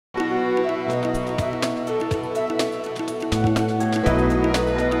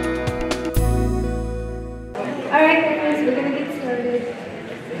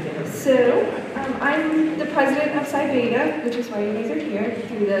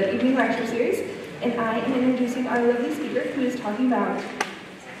through the evening lecture series, and I am introducing our lovely speaker who is talking about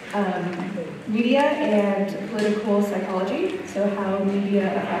media and political psychology, so how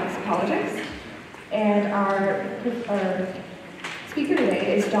media affects politics. And our speaker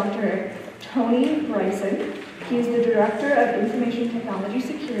today is Dr. Tony Bryson. He is the Director of Information Technology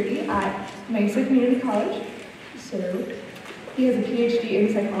Security at Mesa Community College. So he has a PhD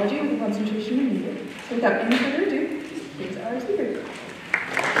in psychology with a concentration in media. So without any further ado, here's our speaker.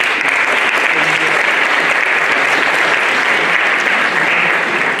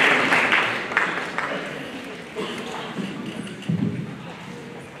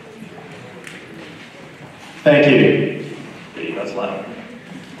 Thank you. Okay, that's loud.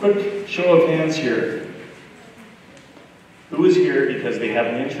 Quick show of hands here. Who is here because they have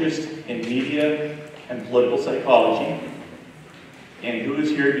an interest in media and political psychology? And who is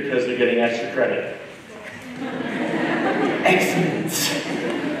here because they're getting extra credit? Excellent.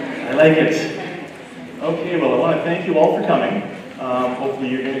 I like it. Okay, well, I want to thank you all for coming. Hopefully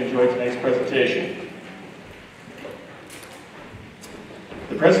you're going to enjoy tonight's presentation.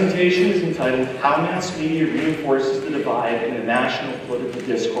 The presentation is entitled How Mass Media Reinforces the Divide in the National Political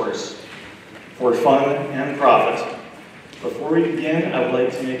Discourse for Fun and Profit. Before we begin, I would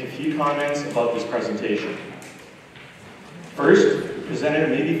like to make a few comments about this presentation. First, the presenter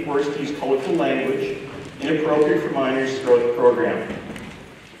may be forced to use colorful language inappropriate for minors throughout the program.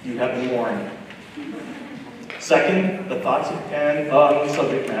 You have been warned. Second, the thoughts and on the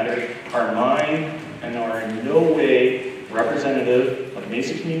subject matter are mine and are in no way representative of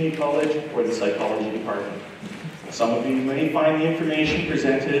Mesa Community College or the psychology department. Some of you may find the information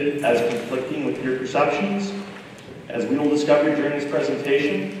presented as conflicting with your perceptions. As we will discover during this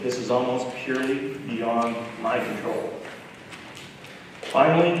presentation, this is almost purely beyond my control.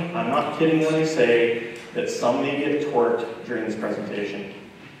 Finally, I'm not kidding when I say that some may get torqued during this presentation.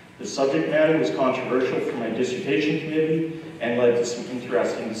 The subject matter was controversial for my dissertation committee and led to some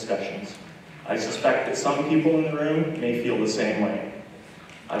interesting discussions. I suspect that some people in the room may feel the same way.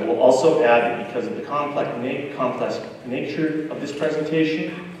 I will also add that because of the complex nature of this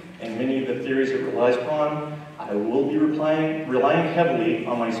presentation and many of the theories it relies upon, I will be relying heavily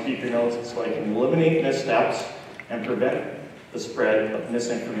on my speaker notes so I can eliminate missteps and prevent the spread of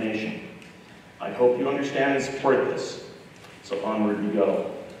misinformation. I hope you understand and support this. So onward we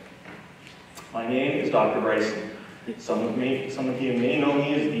go. My name is Dr. Bryson. Some of you may know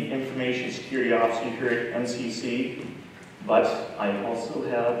me as the Information Security Officer here at MCC, but I also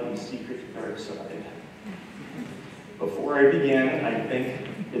have a secret dark side. Before I begin, I think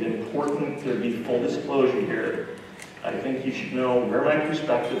it important there be full disclosure here. I think you should know where my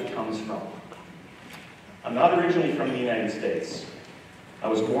perspective comes from. I'm not originally from the United States. I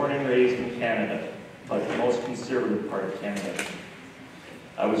was born and raised in Canada, but the most conservative part of Canada.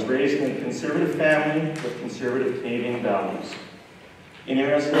 I was raised in a conservative family with conservative Canadian values.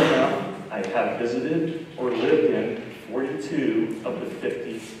 Interestingly enough, I have visited or lived in 42 of the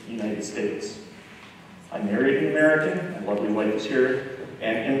 50 United States. I married an American, my lovely wife is here,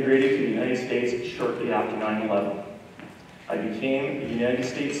 and immigrated to the United States shortly after 9/11. I became a United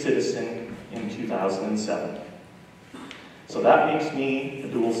States citizen in 2007. So that makes me a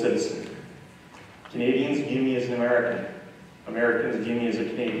dual citizen. Canadians view me as an American. Americans view me as a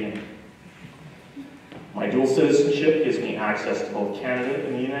Canadian. My dual citizenship gives me access to both Canada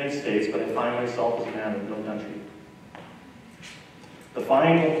and the United States, but I find myself as a man of no country. The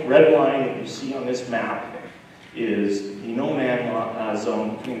final red line that you see on this map is the no-man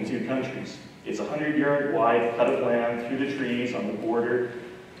zone between the two countries. It's a 100-yard wide cut of land through the trees on the border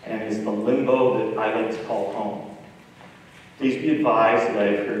and is the limbo that I like to call home. Please be advised that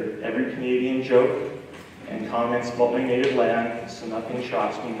I've heard every Canadian joke and comments about my native land, so nothing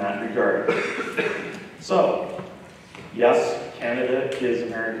shocks me in that regard. So, yes, Canada is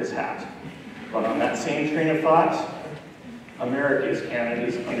America's hat. But on that same train of thought, America is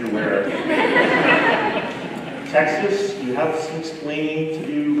Canada's underwear. Texas, you have some explaining to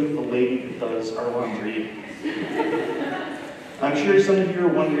do with the lady that does our laundry. I'm sure some of you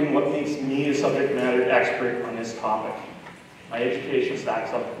are wondering what makes me a subject matter expert on this topic. My education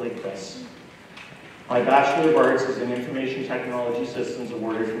stacks up like this. My Bachelor of Arts is in Information Technology Systems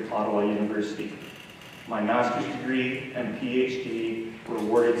awarded from Ottawa University. My master's degree and PhD were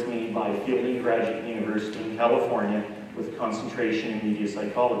awarded to me by Fielding Graduate University in California with a concentration in media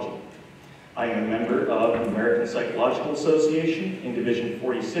psychology. I am a member of the American Psychological Association in Division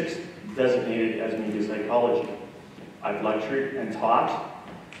 46, designated as media psychology. I've lectured and taught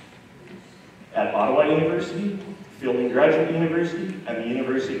at Ottawa University, Fielding Graduate University, and the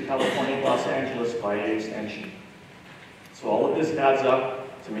University of California, Los Angeles by extension. So all of this adds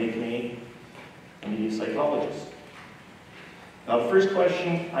up to make me a media psychologist? Now, the first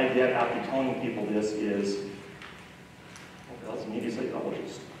question I get after telling people this is, what the hell is a media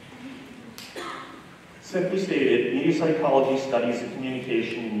psychologist? Simply stated, media psychology studies the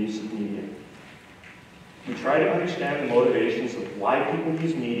communication and use of media. We try to understand the motivations of why people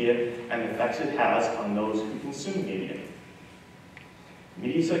use media and the effects it has on those who consume media.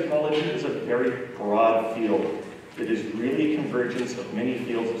 Media psychology is a very broad field. It is really a convergence of many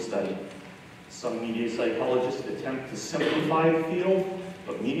fields of study. Some media psychologists attempt to simplify the field,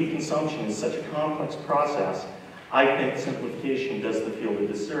 but media consumption is such a complex process, I think simplification does the field a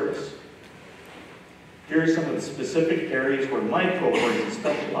disservice. Here are some of the specific areas where my cohort is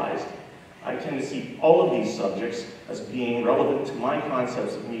specialized. I tend to see all of these subjects as being relevant to my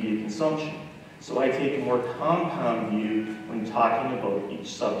concepts of media consumption, so I take a more compound view when talking about each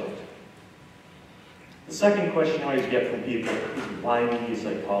subject. The second question I always get from people is why media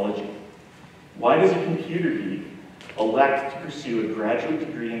psychology? Why does a computer geek elect to pursue a graduate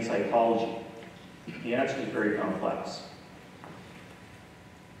degree in psychology? The answer is very complex.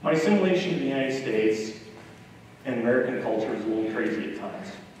 My assimilation to the United States and American culture is a little crazy at times.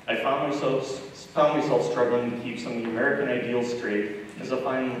 I found myself struggling to keep some of the American ideals straight as I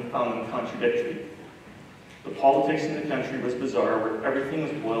found them contradictory. The politics in the country was bizarre, where everything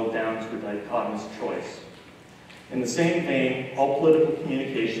was boiled down to a dichotomous choice. In the same vein, all political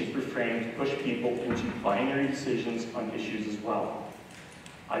communications were framed to push people into binary decisions on issues as well.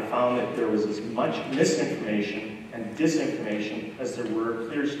 I found that there was as much misinformation and disinformation as there were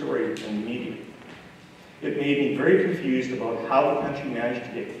clear stories in the media. It made me very confused about how the country managed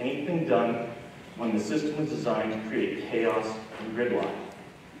to get anything done when the system was designed to create chaos and gridlock.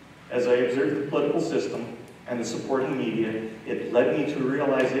 As I observed the political system and the supporting media, it led me to a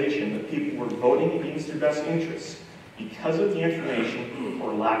realization that people were voting against their best interests because of the information,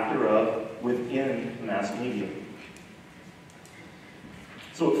 or lack thereof, within the mass media.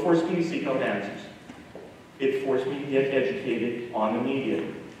 So it forced me to seek out answers. It forced me to get educated on the media,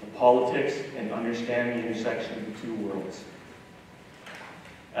 the politics, and understand the intersection of the two worlds.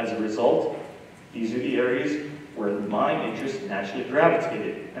 As a result, these are the areas where my interest naturally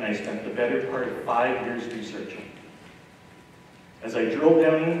gravitated, and I spent the better part of 5 years researching. As I drilled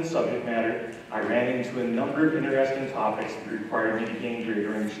down into the subject matter, I ran into a number of interesting topics that required me to gain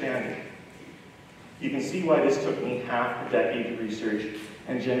greater understanding. You can see why this took me half a decade to research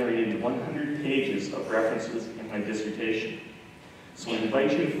and generated 100 pages of references in my dissertation. So I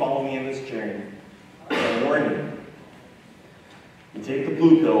invite you to follow me in this journey. I warn you, you take the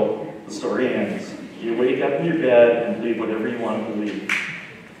blue pill, the story ends. You wake up in your bed and believe whatever you want to believe.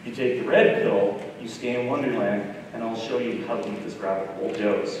 You take the red pill, you stay in Wonderland, and I'll show you how deep this rabbit hole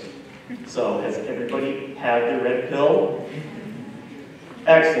goes. So, has everybody had their red pill?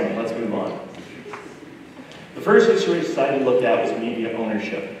 Excellent, let's move on. The first issue I decided to look at was media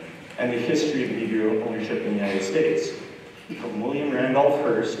ownership, and the history of media ownership in the United States. From William Randolph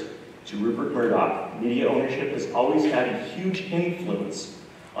Hearst to Rupert Murdoch, media ownership has always had a huge influence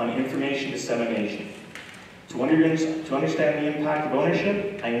on information dissemination. To understand the impact of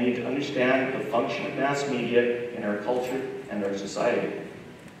ownership, I need to understand the function of mass media in our culture and our society.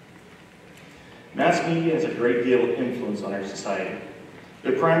 Mass media has a great deal of influence on our society.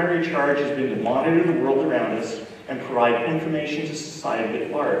 Their primary charge has been to monitor the world around us and provide information to society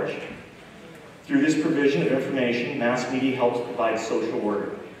at large. Through this provision of information, mass media helps provide social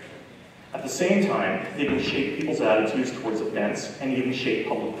order. At the same time, they can shape people's attitudes towards events and even shape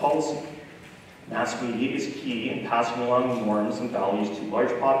public policy. Mass media is key in passing along norms and values to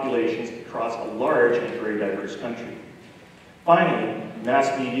large populations across a large and very diverse country. Finally,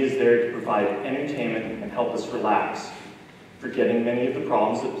 mass media is there to provide entertainment and help us relax, forgetting many of the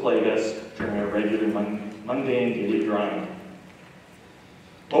problems that plague us during our regular mundane daily grind.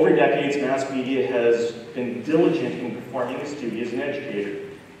 Over decades, mass media has been diligent in performing its duty as an educator.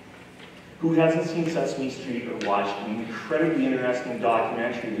 Who hasn't seen Sesame Street or watched an incredibly interesting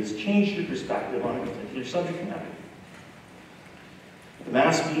documentary that's changed your perspective on a particular subject matter? The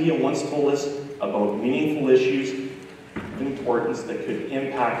mass media once told us about meaningful issues of importance that could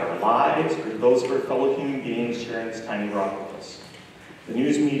impact our lives or those of our fellow human beings sharing this tiny rock with us. The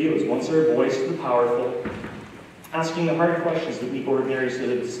news media was once our voice to the powerful, asking the hard questions that we ordinary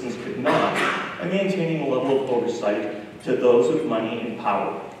citizens could not, and maintaining a level of oversight to those with money and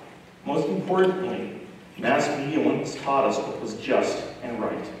power. Most importantly, mass media once taught us what was just and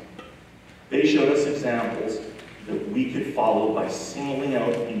right. They showed us examples that we could follow by singling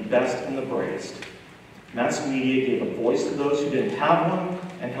out the best and the brightest. Mass media gave a voice to those who didn't have one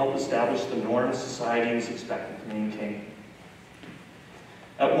and helped establish the norms society was expected to maintain.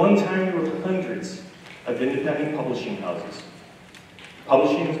 At one time, there were hundreds of independent publishing houses.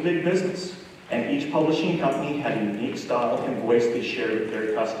 Publishing was big business, and each publishing company had a unique style and voice they shared with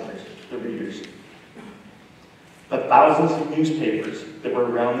their customers, the readers. The thousands of newspapers that were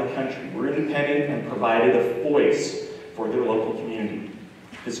around the country were independent and provided a voice for their local community.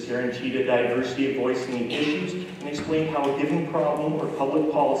 This guaranteed a diversity of voice in the issues and explained how a given problem or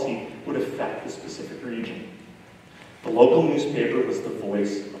public policy would affect the specific region. The local newspaper was the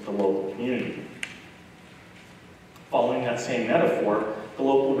voice of the local community. Following that same metaphor, the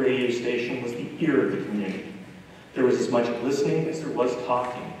local radio station was the ear of the community. There was as much listening as there was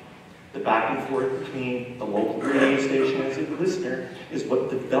talking. The back and forth between the local radio station and its listener is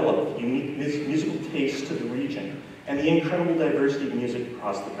what developed unique musical tastes to the region and the incredible diversity of music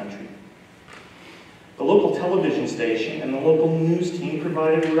across the country. The local television station and the local news team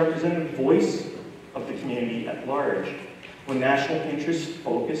provided a representative voice of the community at large. When national interests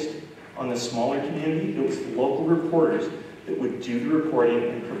focused on the smaller community, it was the local reporters that would do the reporting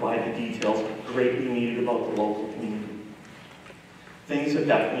and provide the details greatly needed about the local community. Things have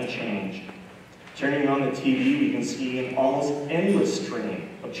definitely changed. Turning on the TV, we can see an almost endless stream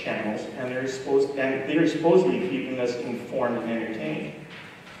of channels, and they are supposedly keeping us informed and entertained.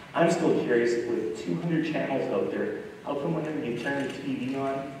 I'm still curious, with 200 channels out there, how come whenever you turn the TV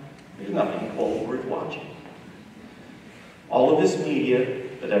on, there's nothing cool worth watching? All of this media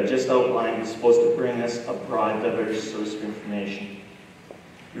that I've just outlined is supposed to bring us a broad, diverse source of information.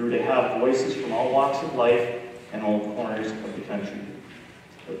 We were to have voices from all walks of life and all corners of the country.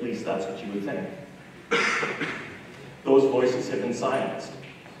 At least that's what you would think. Those voices have been silenced.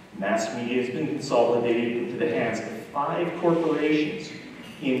 Mass media has been consolidated into the hands of 5 corporations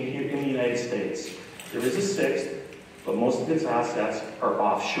here in the United States. There is a 6th, but most of its assets are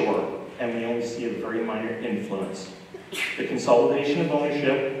offshore, and we only see a very minor influence. The consolidation of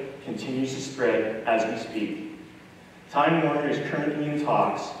ownership continues to spread as we speak. Time Warner is currently in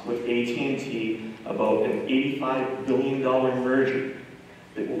talks with AT&T about an $85 billion merger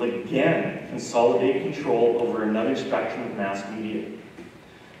that will again consolidate control over another spectrum of mass media.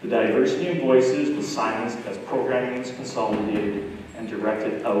 The diversity of voices was silenced as programming was consolidated and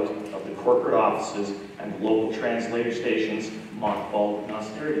directed out of the corporate offices and local translator stations mothballed in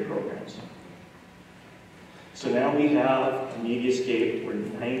austerity programs. So now we have a mediascape where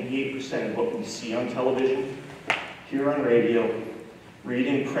 98% of what we see on television, hear on radio, read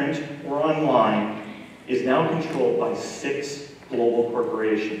in print or online is now controlled by 6 global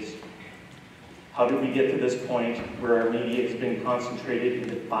corporations. How did we get to this point where our media has been concentrated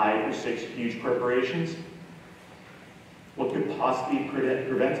into 5 or 6 huge corporations? What could possibly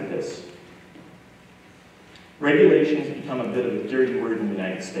prevented this? Regulation has become a bit of a dirty word in the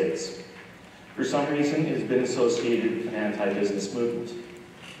United States. For some reason, it has been associated with an anti-business movement.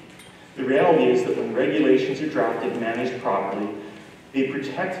 The reality is that when regulations are drafted and managed properly, they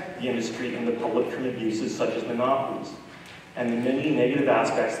protect the industry and the public from abuses such as monopolies and the many negative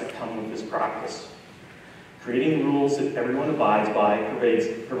aspects that come with this practice. Creating rules that everyone abides by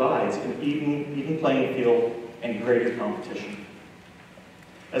provides an even playing field and greater competition.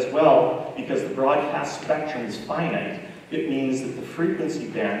 As well, because the broadcast spectrum is finite, it means that the frequency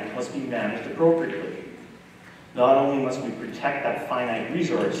band must be managed appropriately. Not only must we protect that finite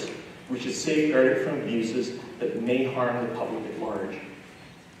resource, we should safeguard it from abuses that may harm the public at large.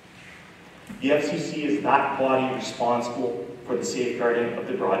 The FCC is that body responsible for the safeguarding of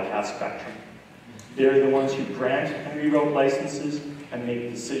the broadcast spectrum. They're the ones who grant and revoke licenses and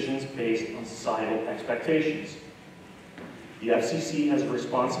make decisions based on societal expectations. The FCC has a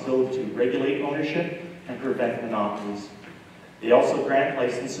responsibility to regulate ownership and prevent monopolies. They also grant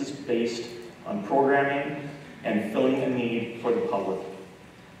licenses based on programming and filling a need for the public.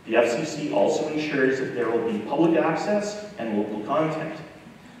 The FCC also ensures that there will be public access and local content.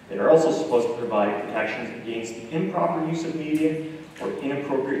 They are also supposed to provide protections against the improper use of media or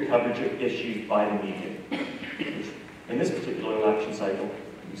inappropriate coverage of issues by the media, which in this particular election cycle,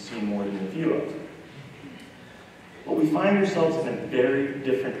 we've seen more than a few of. But we find ourselves in a very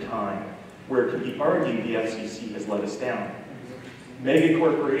different time where it can be argued the FCC has let us down. Mega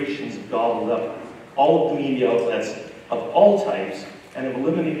corporations have gobbled up all of the media outlets of all types and have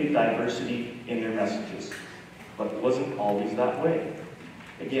eliminated diversity in their messages. But it wasn't always that way.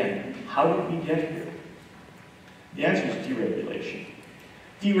 Again, how did we get here? The answer is deregulation.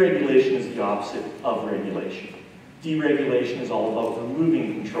 Deregulation is the opposite of regulation. Deregulation is all about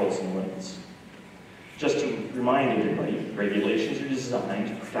removing controls and limits. Just to remind everybody, regulations are designed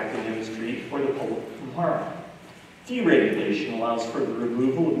to protect the industry or the public from harm. Deregulation allows for the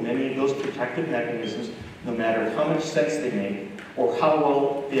removal of many of those protective mechanisms, no matter how much sense they make or how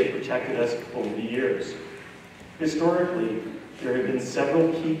well they have protected us over the years. Historically, there have been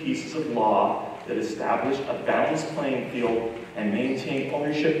several key pieces of law that establish a balanced playing field and maintain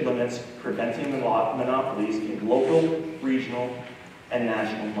ownership limits, preventing monopolies in local, regional, and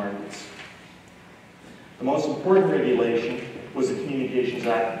national markets. The most important regulation was the Communications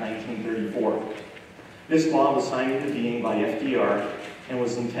Act of 1934. This law was signed into being by FDR and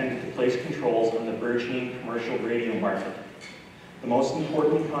was intended to place controls on the burgeoning commercial radio market. The most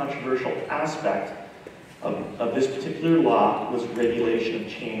important and controversial aspect of this particular law was regulation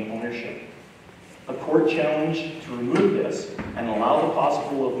of chain ownership. A court challenged to remove this and allow the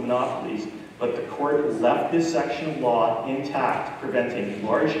possibility of monopolies, but the court left this section of law intact, preventing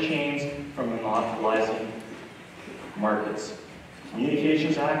large chains from monopolizing markets. The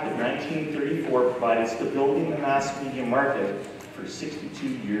Communications Act of 1934 provided stability in the mass media market for 62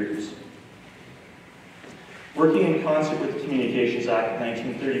 years. Working in concert with the Communications Act of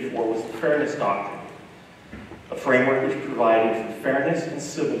 1934 was the Fairness Doctrine, a framework which provided for fairness and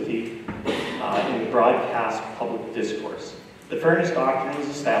civility in the broadcast public discourse. The Fairness Doctrine was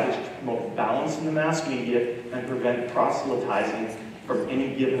established to promote balance in the mass media and prevent proselytizing from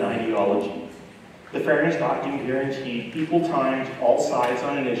any given ideology. The Fairness Doctrine guaranteed equal time to all sides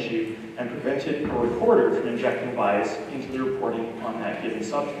on an issue and prevented a reporter from injecting bias into the reporting on that given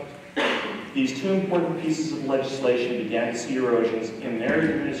subject. These two important pieces of legislation began to see erosions in their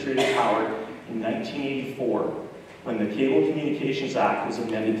administrative power in 1984, when the Cable Communications Act was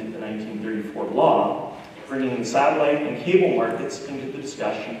amended to the 1934 law, bringing the satellite and cable markets into the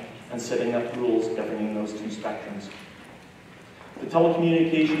discussion and setting up rules governing those two spectrums. The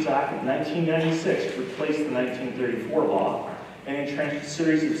Telecommunications Act of 1996 replaced the 1934 law and entrenched a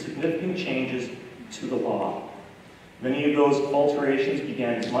series of significant changes to the law. Many of those alterations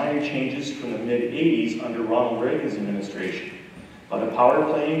began as minor changes from the mid-'80s under Ronald Reagan's administration, but a power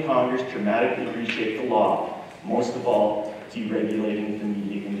play in Congress dramatically reshaped the law, most of all, deregulating the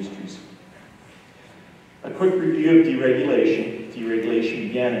media industries. A quick review of deregulation. Deregulation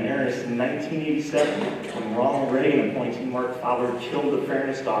began in earnest in 1987 when Ronald Reagan appointing Mark Fowler killed the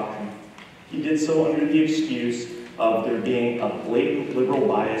Fairness Doctrine. He did so under the excuse of there being a blatant liberal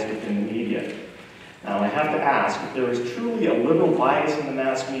bias within the media. Now I have to ask, if there was truly a liberal bias in the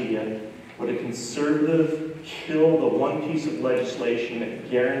mass media, would a conservative kill the one piece of legislation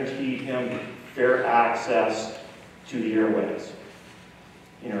that guaranteed him fair access to the airwaves?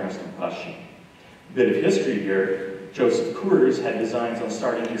 Interesting question. A bit of history here. Joseph Coors had designs on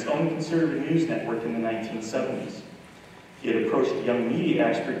starting his own conservative news network in the 1970s. He had approached a young media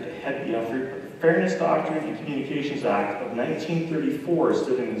expert to head the effort, but the Fairness Doctrine and Communications Act of 1934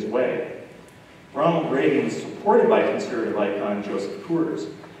 stood in his way. Ronald Reagan was supported by conservative icon Joseph Coors,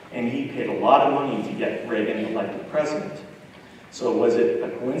 and he paid a lot of money to get Reagan elected president. So was it a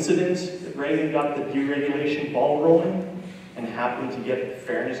coincidence that Reagan got the deregulation ball rolling and happened to get the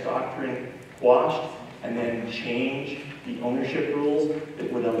Fairness Doctrine quashed and then change the ownership rules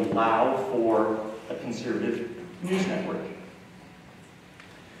that would allow for a conservative news network?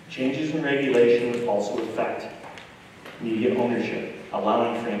 Changes in regulation would also affect media ownership,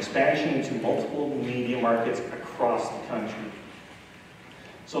 allowing for an expansion into multiple media markets across the country.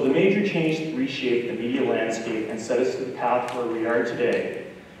 So the major change that reshaped the media landscape and set us to the path where we are today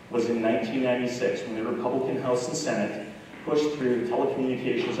was in 1996 when the Republican House and Senate pushed through the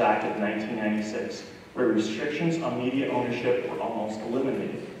Telecommunications Act of 1996, where restrictions on media ownership were almost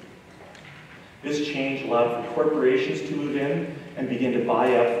eliminated. This change allowed for corporations to move in and begin to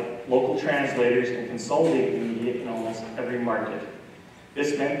buy up local translators and consolidate the media in almost every market.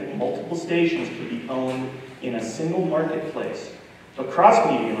 This meant that multiple stations could be owned in a single marketplace, but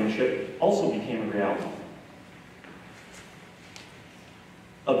cross-media ownership also became a reality.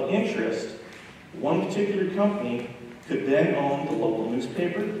 Of interest, one particular company could then own the local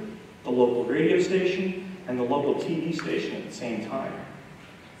newspaper, the local radio station, and the local TV station at the same time.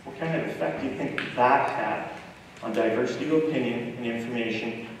 What kind of effect do you think that had on diversity of opinion and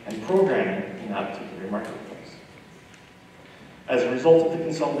information and programming in that particular marketplace? As a result of the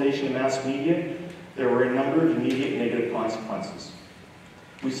consolidation of mass media, there were a number of immediate negative consequences.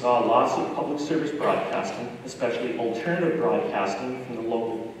 We saw a loss of public service broadcasting, especially alternative broadcasting from the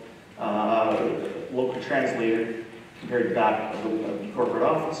local translator compared to that of the corporate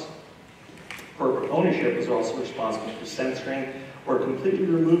office. Corporate ownership was also responsible for censoring or completely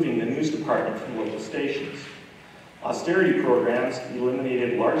removing the news department from local stations. Austerity programs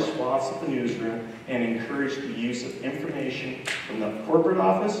eliminated large swaths of the newsroom and encouraged the use of information from the corporate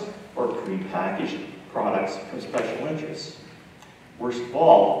office or prepackaged products from special interests. Worst of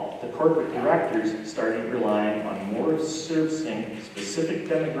all, the corporate directors started relying on more servicing specific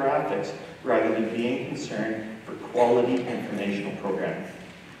demographics rather than being concerned for quality informational programming.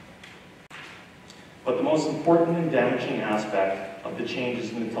 But the most important and damaging aspect of the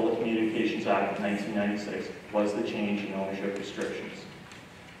changes in the Telecommunications Act of 1996 was the change in ownership restrictions.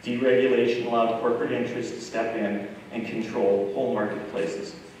 Deregulation allowed corporate interests to step in and control whole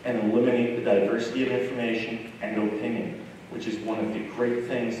marketplaces and eliminate the diversity of information and opinion, which is one of the great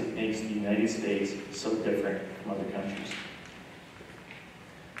things that makes the United States so different from other countries.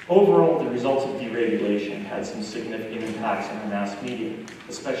 Overall, the results of deregulation had some significant impacts on our mass media,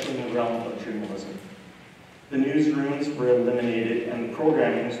 especially in the realm of journalism. The newsrooms were eliminated and the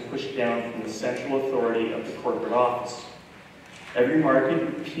programming was pushed down from the central authority of the corporate office. Every market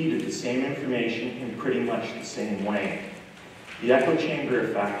repeated the same information in pretty much the same way. The echo chamber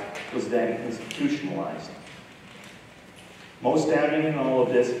effect was then institutionalized. Most damning in all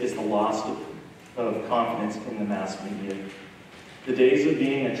of this is the loss of confidence in the mass media. The days of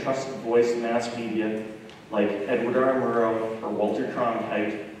being a trusted voice in mass media, like Edward R. Murrow or Walter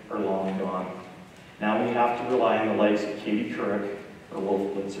Cronkite, are long gone. Now we have to rely on the likes of Katie Couric or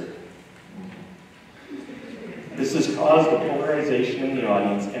Wolf Blitzer. This has caused a polarization in the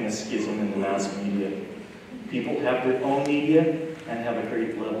audience and a schism in the mass media. People have their own media and have a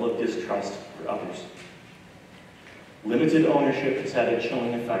great level of distrust for others. Limited ownership has had a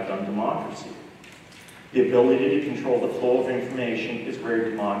chilling effect on democracy. The ability to control the flow of information is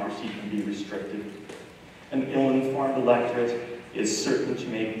where democracy can be restricted. An ill-informed electorate is certain to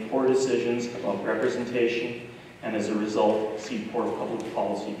make poor decisions about representation and as a result see poor public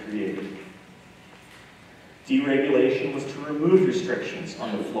policy created. Deregulation was to remove restrictions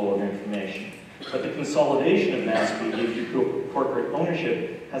on the flow of information, but the consolidation of mass media through corporate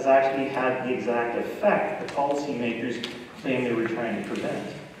ownership has actually had the exact effect the policymakers claim they were trying to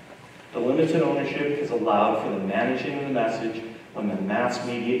prevent. The limited ownership has allowed for the managing of the message. When the mass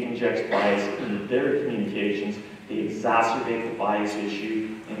media injects bias into their communications, they exacerbate the bias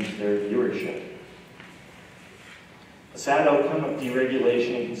issue into their viewership. A sad outcome of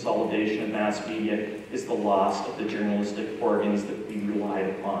deregulation and consolidation of mass media is the loss of the journalistic organs that we relied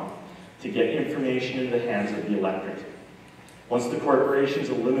upon to get information in the hands of the electorate. Once the corporations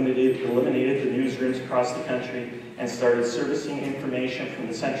eliminated the newsrooms across the country and started servicing information from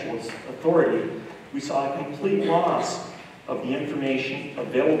the central authority, we saw a complete loss of the information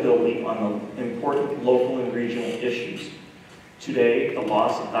availability on the important local and regional issues. Today, the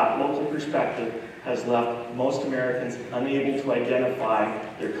loss of that local perspective has left most Americans unable to identify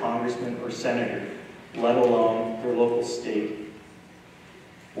their congressman or senator, let alone their local state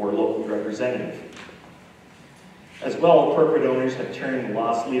or local representative. As well, corporate owners have turned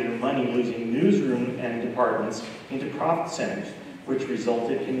lost leader money-losing newsroom and departments into profit centers, which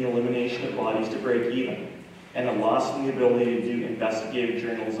resulted in the elimination of bodies to break even, and a loss in the ability to do investigative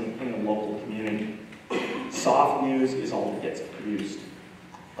journalism in the local community. Soft news is all that gets produced.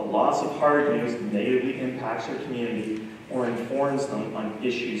 The loss of hard news negatively impacts our community or informs them on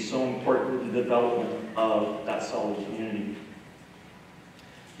issues so important to the development of that solid community.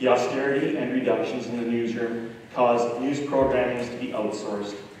 The austerity and reductions in the newsroom caused news programming to be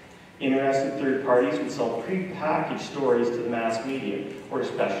outsourced. Interested third parties would sell pre-packaged stories to the mass media, or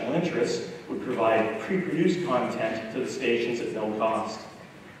special interests would provide pre-produced content to the stations at no cost.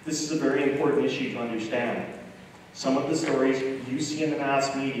 This is a very important issue to understand. Some of the stories you see in the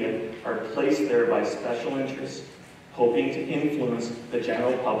mass media are placed there by special interests, hoping to influence the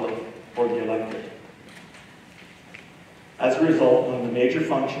general public or the electorate. As a result, one of the major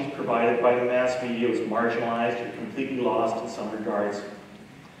functions provided by the mass media was marginalized or completely lost in some regards.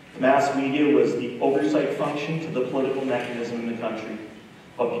 The mass media was the oversight function to the political mechanism in the country.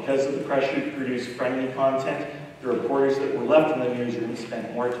 But because of the pressure to produce friendly content, the reporters that were left in the newsroom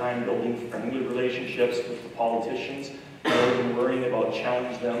spent more time building friendly relationships with the politicians rather than worrying about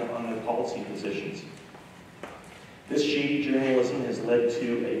challenging them on their policy positions. This shady journalism has led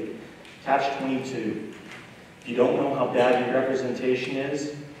to a catch-22. If you don't know how bad your representation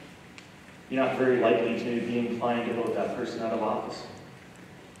is, you're not very likely to be inclined to vote that person out of office.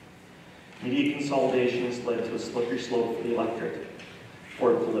 Media consolidation has led to a slippery slope for the electorate.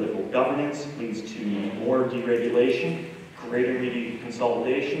 Poor political governance leads to more deregulation, greater media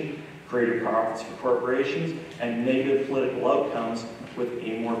consolidation, greater profits for corporations, and negative political outcomes with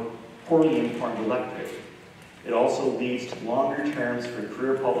a more poorly informed electorate. It also leads to longer terms for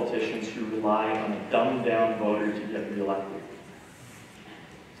career politicians who rely on a dumbed-down voter to get reelected.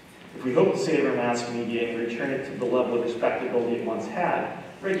 If we hope to save our mass media and return it to the level of respectability it once had,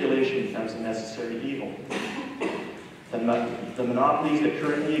 regulation becomes a necessary evil. The monopolies that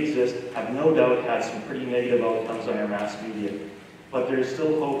currently exist have no doubt had some pretty negative outcomes on our mass media. But there is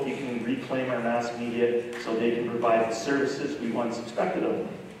still hope you can reclaim our mass media so they can provide the services we once expected of them.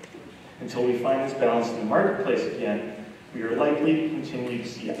 Until we find this balance in the marketplace again, we are likely to continue to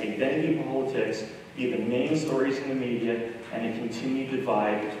see identity politics be the main stories in the media and a continued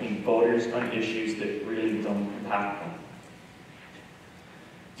divide between voters on issues that really don't impact them.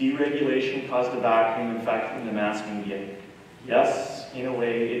 Deregulation caused a vacuum effect in the mass media. Yes, in a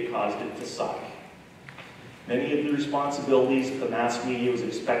way, it caused it to suck. Many of the responsibilities the mass media was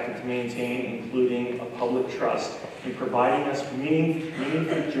expected to maintain, including a public trust in providing us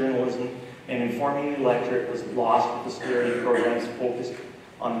meaningful journalism and informing the electorate, was lost with austerity programs focused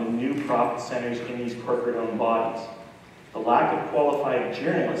on the new profit centers in these corporate-owned bodies. The lack of qualified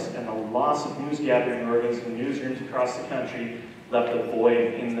journalists and the loss of news-gathering organs and newsrooms across the country left a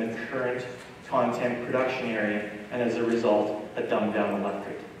void in the current content production area, and as a result, a dumbed-down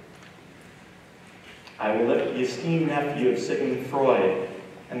electorate. I will let the esteemed nephew of Sigmund Freud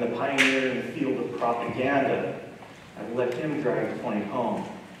and the pioneer in the field of propaganda, I will let him drive the point home.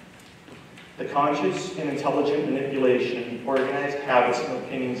 The conscious and intelligent manipulation of organized habits and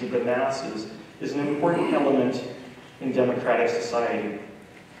opinions of the masses is an important element in democratic society.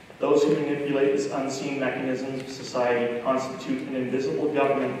 Those who manipulate this unseen mechanisms of society constitute an invisible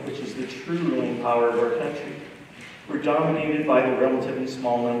government, which is the true ruling power of our country. We're dominated by the relatively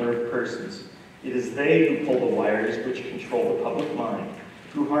small number of persons. It is they who pull the wires which control the public mind,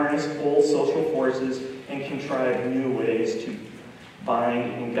 who harness old social forces and contrive new ways to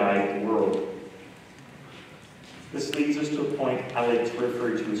bind and guide the world. This leads us to a point I like to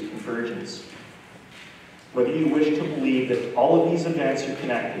refer to as convergence. Whether you wish to believe that all of these events are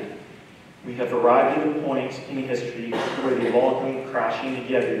connected, we have arrived at a point in history where they've all come crashing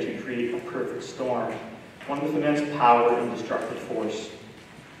together to create a perfect storm, one with immense power and destructive force.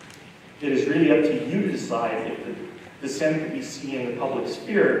 It is really up to you to decide if the dissent that we see in the public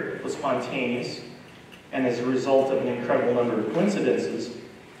sphere was spontaneous and as a result of an incredible number of coincidences,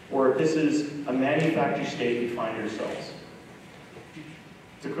 or if this is a manufactured state we find ourselves.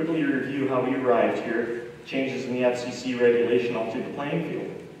 To quickly review how we arrived here, changes in the FCC regulation altered the playing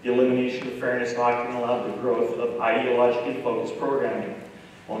field. The elimination of fairness doctrine allowed the growth of ideologically focused programming.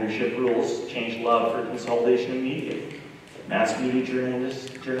 Ownership rules changed love for consolidation of media. Mass media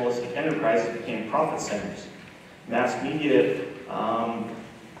journalistic enterprises became profit centers. Mass media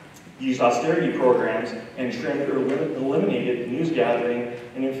used austerity programs and trimmed or eliminated news gathering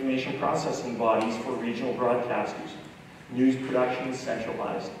and information processing bodies for regional broadcasters. News production is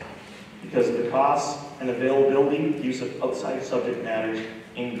centralized. Because of the costs and availability, the use of outside subject matters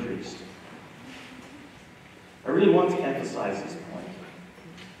increased. I really want to emphasize this point.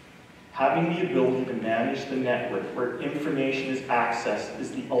 Having the ability to manage the network where information is accessed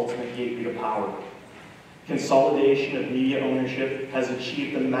is the ultimate gateway to power. Consolidation of media ownership has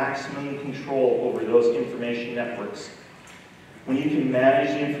achieved the maximum control over those information networks. When you can manage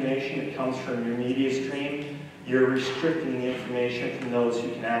the information that comes from your media stream, you're restricting the information from those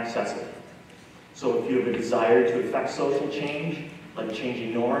who can access it. So if you have a desire to affect social change, like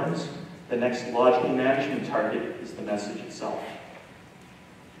changing norms, the next logical management target is the message itself.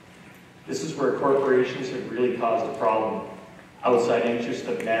 This is where corporations have really caused a problem. Outside interests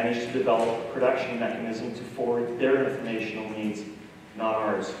have managed to develop a production mechanism to forward their informational needs, not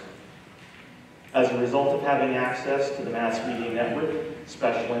ours. As a result of having access to the mass media network,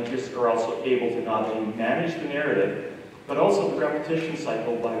 special interests are also able to not only manage the narrative, but also the repetition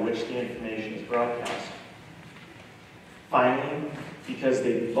cycle by which the information is broadcast. Finally, because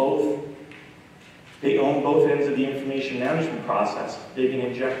they own both ends of the information management process, they can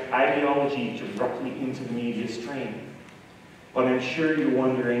inject ideology directly into the media stream. But I'm sure you're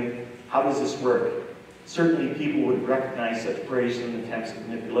wondering, how does this work? Certainly people would recognize such brazen attempts at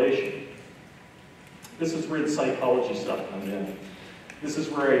manipulation. This is where the psychology stuff comes in. This is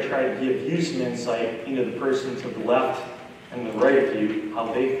where I try to give you some insight into the person to the left and the right of you,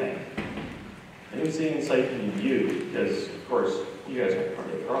 how they think. I didn't say insight into you, because, of course, you guys are part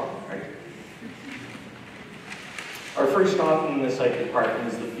of the problem, right? Our first stop in the psych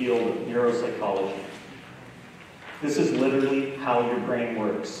department is the field of neuropsychology. This is literally how your brain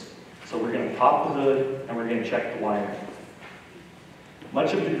works. So we're going to pop the hood and we're going to check the wiring.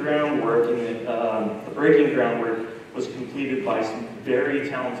 Much of the groundwork, the breaking groundwork, was completed by some very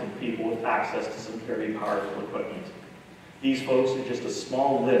talented people with access to some very powerful equipment. These folks are just a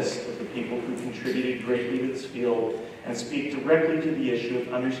small list of the people who contributed greatly to this field and speak directly to the issue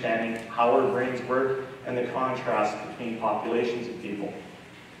of understanding how our brains work and the contrast between populations of people.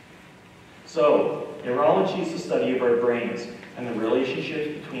 So, neurology is the study of our brains and the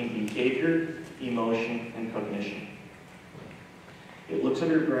relationships between behavior, emotion, and cognition. It looks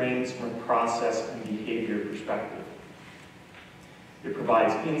at our brains from a process and behavior perspective. It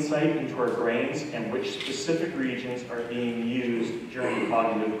provides insight into our brains and which specific regions are being used during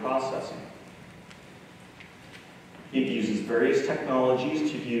cognitive processing. It uses various technologies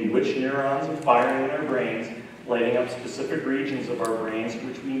to view which neurons are firing in our brains, lighting up specific regions of our brains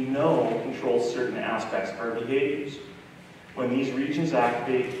which we know control certain aspects of our behaviors. When these regions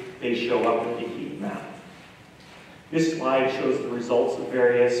activate, they show up with a heat map. This slide shows the results of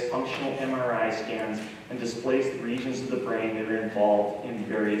various functional MRI scans and displays the regions of the brain that are involved in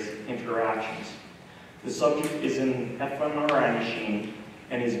various interactions. The subject is in an fMRI machine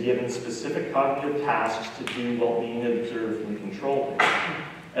and is given specific cognitive tasks to do while being observed and controlled.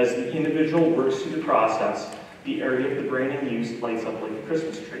 As the individual works through the process, the area of the brain in use lights up like a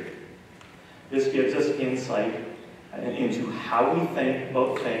Christmas tree. This gives us insight into how we think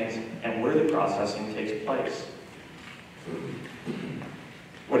about things and where the processing takes place.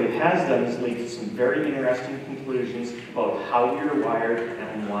 What it has done is lead to some very interesting conclusions about how we are wired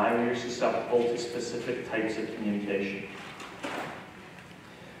and why we are susceptible to specific types of communication.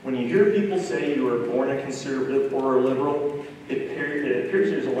 When you hear people say you were born a conservative or a liberal, it appears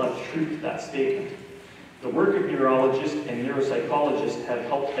there's a lot of truth to that statement. The work of neurologists and neuropsychologists have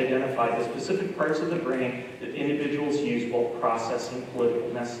helped identify the specific parts of the brain that individuals use while processing political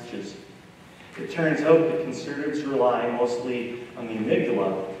messages. It turns out that conservatives rely mostly on the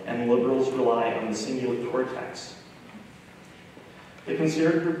amygdala and liberals rely on the cingulate cortex. The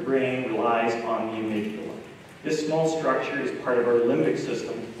conservative brain relies on the amygdala. This small structure is part of our limbic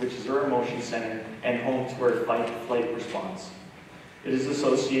system, which is our emotion center and home to our fight-flight response. It is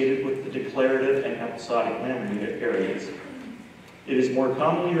associated with the declarative and episodic memory areas. It is more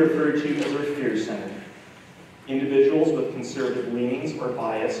commonly referred to as our fear center. Individuals with conservative leanings or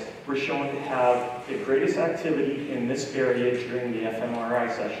bias were shown to have the greatest activity in this area during the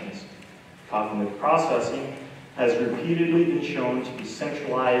fMRI sessions. Cognitive processing has repeatedly been shown to be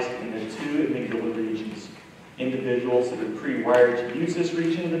centralized in the two amygdala regions. Individuals that are pre-wired to use this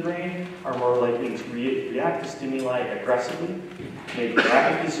region of the brain are more likely to react to stimuli aggressively, make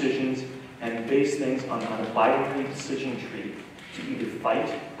rapid decisions, and base things on a binary decision tree to either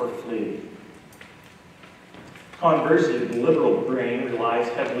fight or flee. Conversely, the liberal brain relies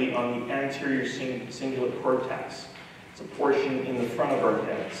heavily on the anterior cingulate cortex. It's a portion in the front of our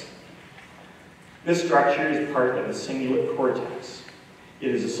heads. This structure is part of the cingulate cortex. It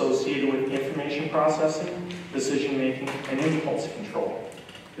is associated with information processing, decision-making, and impulse control.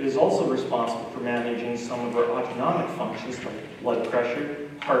 It is also responsible for managing some of our autonomic functions like blood pressure,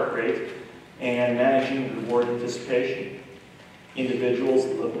 heart rate, and managing reward anticipation. Individuals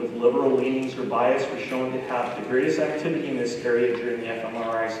with liberal leanings or bias were shown to have the greatest activity in this area during the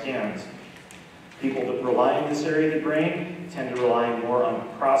fMRI scans. People that rely on this area of the brain tend to rely more on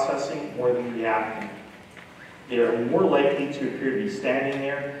processing more than reacting. They are more likely to appear to be standing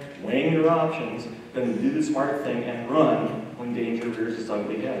there, weighing their options, than to do the smart thing and run when danger rears its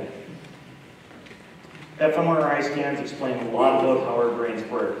ugly head. fMRI scans explain a lot about how our brains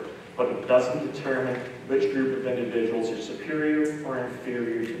work, but it doesn't determine which group of individuals are superior or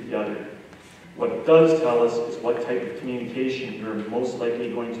inferior to the other. What it does tell us is what type of communication you're most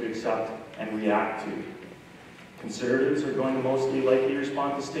likely going to accept and react to. Conservatives are going to mostly likely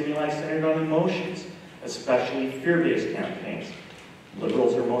respond to stimuli centered on emotions, especially fear-based campaigns.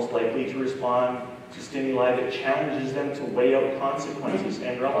 Liberals are most likely to respond to stimuli that challenges them to weigh out consequences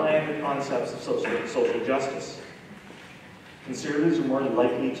and rely on the concepts of social justice. Conservatives are more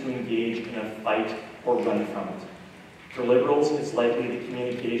likely to engage in a fight or run from it. For liberals, it's likely that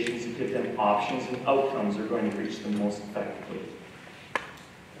communications that give them options and outcomes are going to reach them most effectively.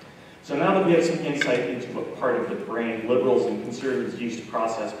 So now that we have some insight into what part of the brain liberals and conservatives use to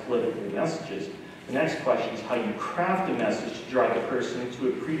process political messages, the next question is how you craft a message to drive a person to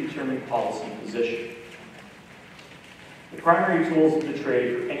a predetermined policy position. The primary tools of the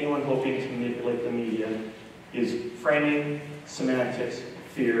trade for anyone hoping to manipulate the media is framing, semantics,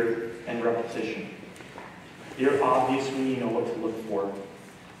 fear, and repetition. They are obvious when you know what to look for,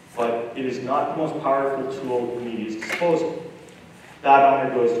 but it is not the most powerful tool at the media's disposal. That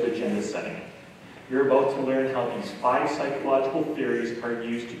honor goes to agenda setting. You're about to learn how these 5 psychological theories are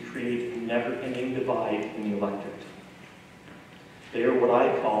used to create a never-ending divide in the electorate. They are what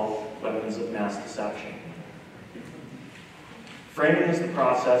I call weapons of mass deception. Framing is the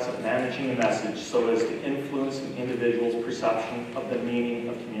process of managing a message so as to influence an individual's perception of the meaning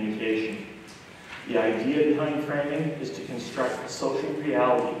of communication. The idea behind framing is to construct a social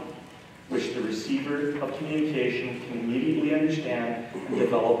reality. which the receiver of communication can immediately understand and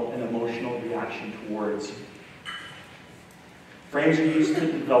develop an emotional reaction towards. Frames are used to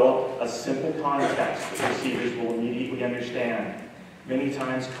develop a simple context that receivers will immediately understand. Many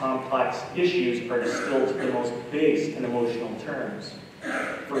times complex issues are distilled to the most base and emotional terms.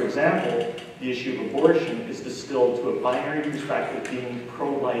 For example, the issue of abortion is distilled to a binary perspective being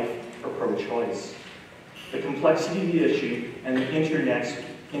pro-life or pro-choice. The complexity of the issue and the interconnects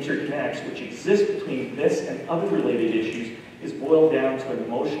which exist between this and other related issues is boiled down to an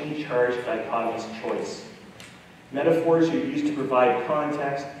emotionally charged dichotomous choice. Metaphors are used to provide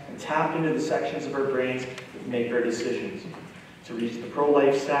context and tap into the sections of our brains that make our decisions. To reach the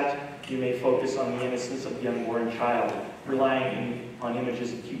pro-life set, you may focus on the innocence of the unborn child, relying on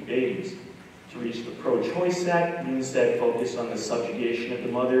images of cute babies. To reach the pro-choice set, you instead focus on the subjugation of the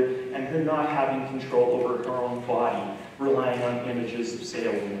mother and her not having control over her own body, relying on images of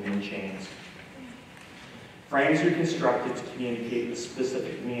sailwomen in chains. Frames are constructed to communicate the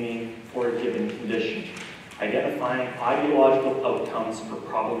specific meaning for a given condition, identifying ideological outcomes for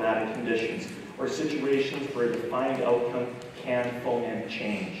problematic conditions or situations where a defined outcome can foment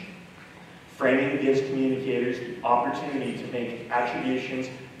change. Framing gives communicators the opportunity to make attributions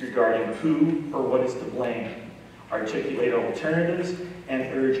regarding who or what is to blame, articulate alternatives, and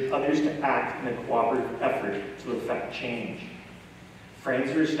urge others to act in a cooperative effort to effect change. Frames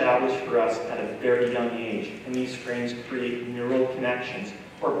are established for us at a very young age, and these frames create neural connections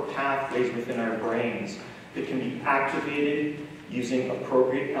or pathways within our brains that can be activated using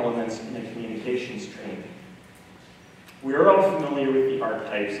appropriate elements in a communication stream. We are all familiar with the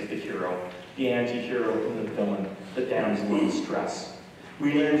archetypes of the hero, the anti-hero and the villain, the damsel in distress.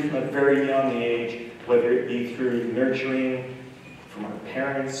 We learn from a very young age, whether it be through nurturing from our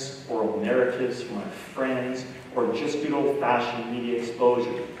parents, oral narratives from our friends, or just good old-fashioned media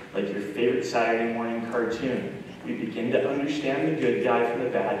exposure, like your favorite Saturday morning cartoon. We begin to understand the good guy from the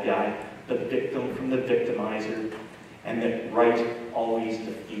bad guy, the victim from the victimizer, and that right always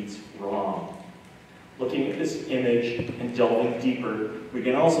defeats wrong. Looking at this image and delving deeper, we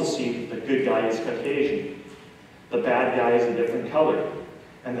can also see that the good guy is Caucasian. The bad guy is a different color,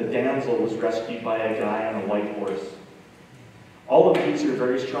 and the damsel was rescued by a guy on a white horse. All of these are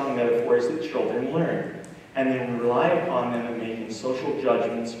very strong metaphors that children learn, and then rely upon them in making social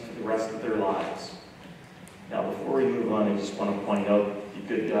judgments for the rest of their lives. Now, before we move on, I just want to point out the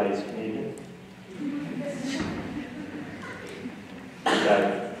good guy is Canadian.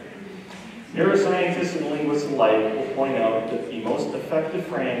 Okay. Neuroscientists and linguists alike will point out that the most effective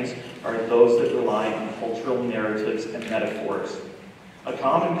frames are those that rely on cultural narratives and metaphors. A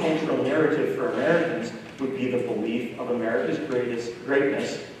common cultural narrative for Americans would be the belief of America's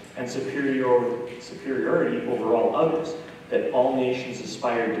greatness and superiority over all others, that all nations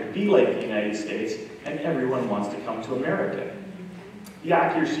aspire to be like the United States and everyone wants to come to America. The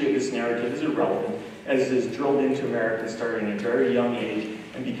accuracy of this narrative is irrelevant, as it is drilled into Americans starting at a very young age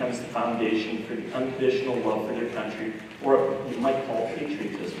and becomes the foundation for the unconditional love for their country, or what you might call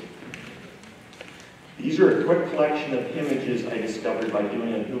patriotism. These are a quick collection of images I discovered by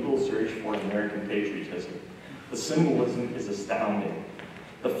doing a Google search for American patriotism. The symbolism is astounding.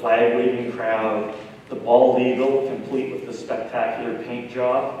 The flag-waving crowd, the bald eagle, complete with the spectacular paint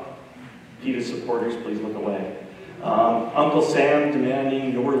job. PETA supporters, please look away. Uncle Sam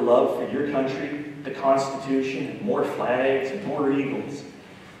demanding your love for your country, the Constitution, and more flags and more eagles.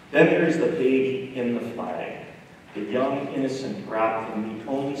 Then there's the baby in the flag, the young innocent wrapped in the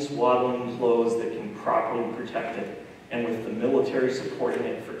only swaddling clothes that can properly protect it, and with the military supporting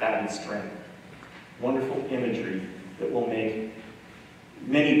it for added strength. Wonderful imagery that will make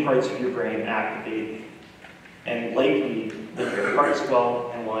many parts of your brain activate, and likely make your heart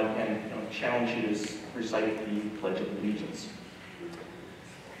swell and challenge you to recite the Pledge of Allegiance.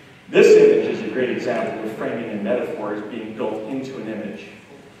 This image is a great example of framing and metaphors being built into an image.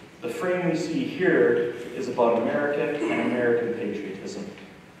 The frame we see here is about America and American patriotism.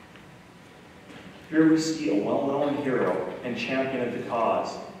 Here we see a well-known hero and champion of the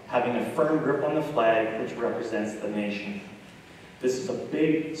cause, having a firm grip on the flag which represents the nation. This is a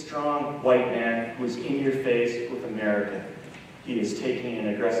big, strong white man who is in your face with America. He is taking an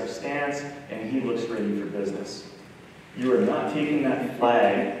aggressive stance and he looks ready for business. You are not taking that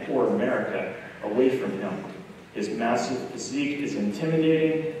flag or America away from him. His massive physique is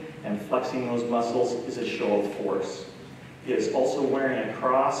intimidating, and flexing those muscles is a show of force. He is also wearing a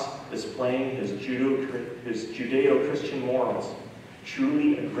cross, displaying his Judeo-Christian morals.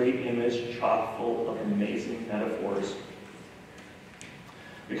 Truly a great image chock full of amazing metaphors.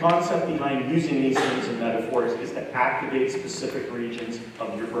 The concept behind using these things in metaphors is to activate specific regions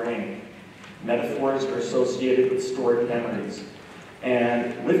of your brain. Metaphors are associated with stored memories,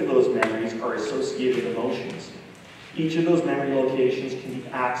 and with those memories are associated emotions. Each of those memory locations can be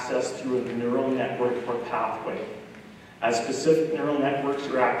accessed through a neural network or pathway. As specific neural networks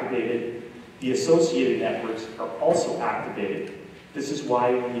are activated, the associated networks are also activated. This is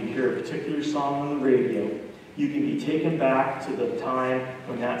why when you hear a particular song on the radio, you can be taken back to the time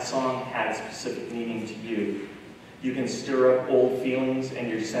when that song had specific meaning to you. You can stir up old feelings and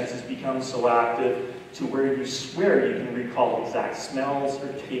your senses become so active to where you swear you can recall exact smells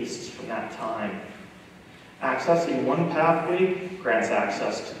or tastes from that time. Accessing one pathway grants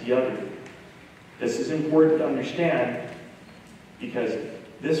access to the other. This is important to understand because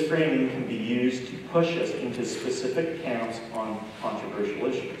this framing can be used to push us into specific camps on controversial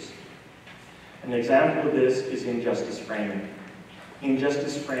issues. An example of this is injustice framing.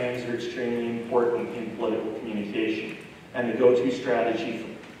 Injustice frames are extremely important in political communication and the go-to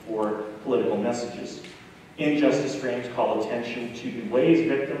strategy for political messages. Injustice frames call attention to the ways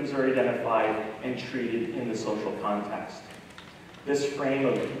victims are identified and treated in the social context. This frame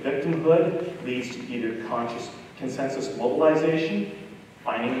of victimhood leads to either conscious consensus mobilization,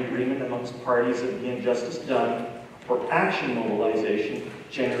 finding agreement amongst parties of the injustice done, or action mobilization,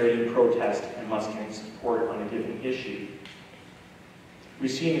 generating protest and mustering support on a given issue. We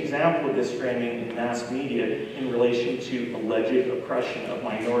see an example of this framing in mass media in relation to alleged oppression of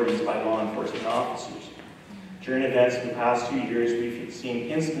minorities by law enforcement officers. During events in the past 2 years, we've seen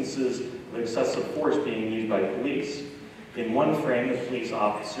instances of excessive force being used by police. In one frame, the police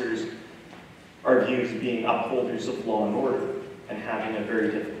officers are viewed as being upholders of law and order and having a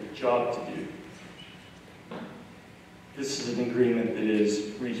very difficult job to do. This is an agreement that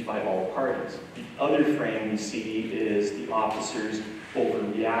is reached by all parties. The other frame we see is the officers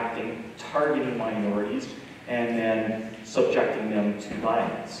overreacting, targeting minorities, and then subjecting them to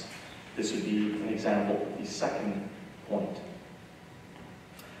violence. This would be an example of the second point.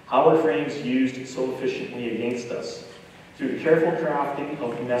 How are frames used so efficiently against us? Through the careful crafting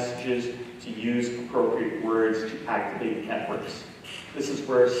of messages to use appropriate words to activate networks. This is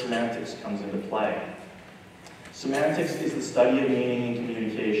where semantics comes into play. Semantics is the study of meaning in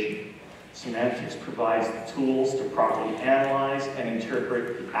communication. Semantics provides the tools to properly analyze and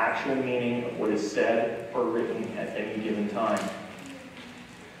interpret the actual meaning of what is said or written at any given time.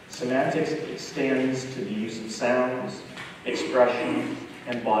 Semantics extends to the use of sounds, expression,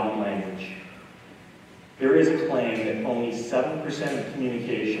 and body language. There is a claim that only 7% of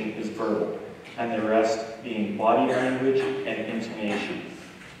communication is verbal, and the rest being body language and intonation.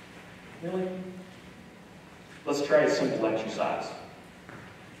 Really? Let's try a simple exercise.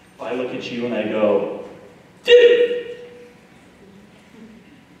 If I look at you and I go, dude!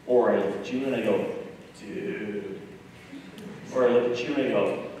 Or I look at you and I go, dude. Or I look at you and I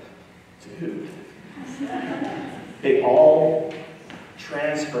go, dude. They all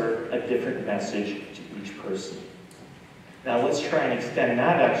transfer a different message to each person. Now let's try and extend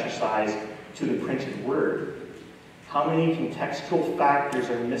that exercise to the printed word. How many contextual factors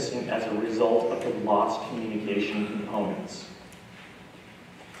are missing as a result of the lost communication components?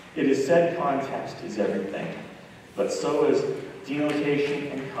 It is said context is everything, but so is denotation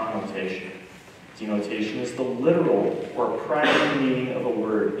and connotation. Denotation is the literal or primary meaning of a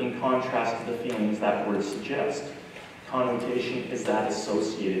word in contrast to the feelings that word suggests. Connotation is that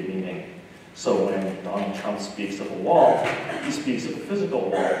associated meaning. So when Donald Trump speaks of a wall, he speaks of a physical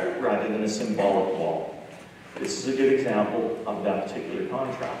wall rather than a symbolic wall. This is a good example of that particular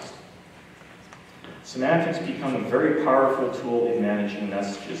contrast. Semantics become a very powerful tool in managing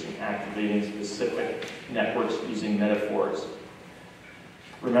messages and activating specific networks using metaphors.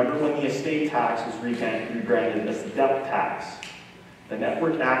 Remember when the estate tax was rebranded as the death tax? The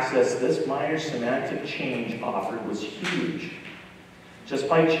network access this minor semantic change offered was huge. Just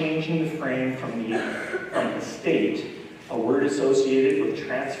by changing the frame from estate, a word associated with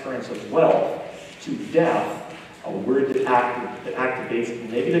transference of wealth, to death, a word that activates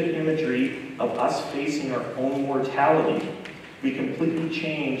negative imagery of us facing our own mortality, we completely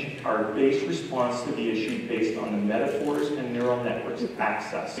change our base response to the issue based on the metaphors and neural networks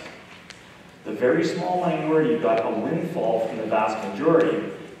access. The very small minority got a windfall from the vast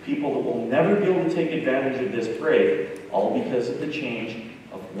majority, people that will never be able to take advantage of this break, all because of the change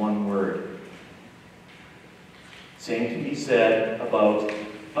of one word. Same can be said about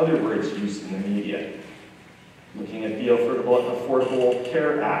other words used in the media. Looking at the Affordable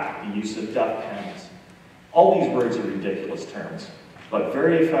Care Act, the use of death panels. All these words are ridiculous terms, but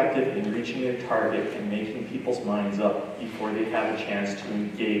very effective in reaching their target and making people's minds up before they have a chance to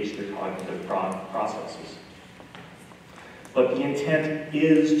engage their cognitive processes. But the intent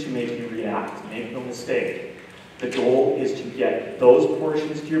is to make you react, make no mistake. The goal is to get those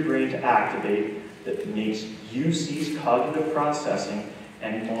portions to your brain to activate that makes you cease cognitive processing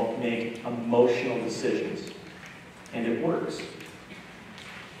and make emotional decisions. And it works.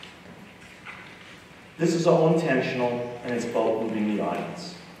 This is all intentional, and it's about moving the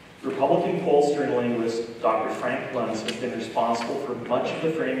audience. Republican pollster and linguist Dr. Frank Luntz has been responsible for much of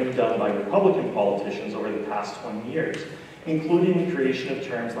the framing done by Republican politicians over the past 20 years, including the creation of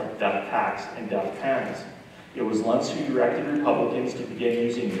terms like death tax and death pens. It was Luntz who directed Republicans to begin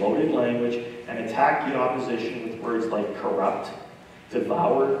using loaded language and attack the opposition with words like corrupt,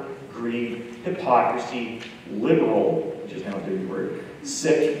 devour, greed, hypocrisy, liberal, which is now a dirty word,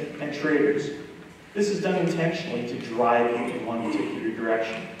 sick, and traitors. This is done intentionally to drive you in one particular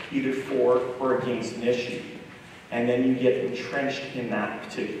direction, either for or against an issue. And then you get entrenched in that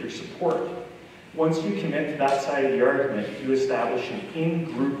particular support. Once you commit to that side of the argument, you establish an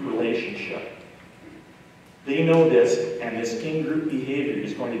in-group relationship. They know this, and this in-group behavior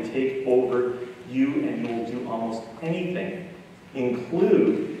is going to take over you, and you will do almost anything,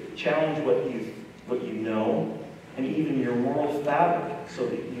 include challenge what you know, and even your moral fabric, so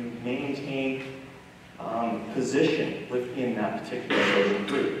that you maintain position within that particular social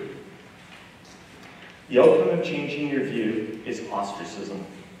group. The outcome of changing your view is ostracism.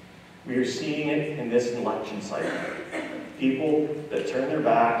 We are seeing it in this election cycle. People that turn their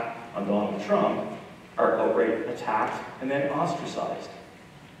back on Donald Trump are outright attacked and then ostracized.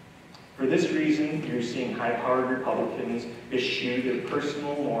 For this reason, you're seeing high-powered Republicans eschew their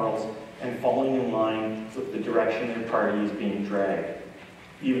personal morals and falling in line with the direction their party is being dragged.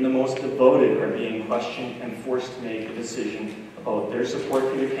 Even the most devoted are being questioned and forced to make a decision about their support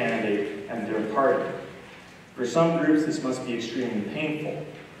for their candidate and their party. For some groups, this must be extremely painful.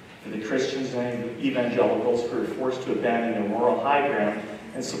 For the Christians and evangelicals who are forced to abandon their moral high ground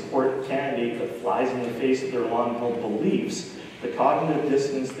and support a candidate that flies in the face of their long-held beliefs, the cognitive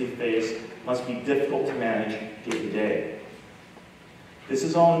dissonance they face must be difficult to manage day to day. This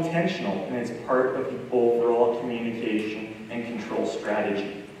is all intentional, and it's part of the overall communication and control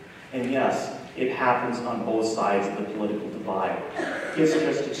strategy. And yes, it happens on both sides of the political divide. It's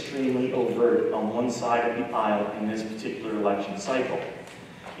just extremely overt on one side of the aisle in this particular election cycle.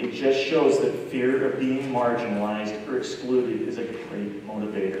 It just shows that fear of being marginalized or excluded is a great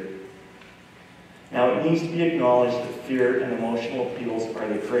motivator. Now, it needs to be acknowledged that fear and emotional appeals are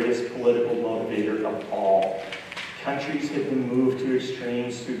the greatest political motivator of all. Countries have been moved to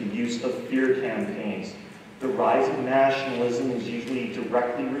extremes through the use of fear campaigns. The rise of nationalism is usually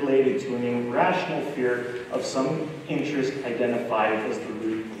directly related to an irrational fear of some interest identified as the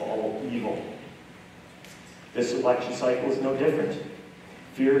root of all evil. This election cycle is no different.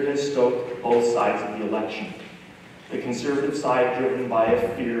 Fear has stoked both sides of the election. The conservative side driven by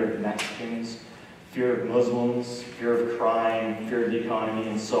a fear of Mexicans, fear of Muslims, fear of crime, fear of the economy,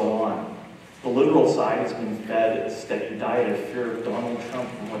 and so on. The liberal side has been fed a steady diet of fear of Donald Trump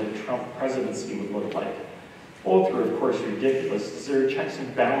and what a Trump presidency would look like. Both are, of course, ridiculous, as there are checks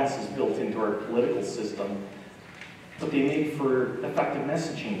and balances built into our political system, but they make for effective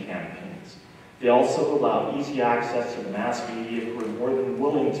messaging campaigns. They also allow easy access to the mass media who are more than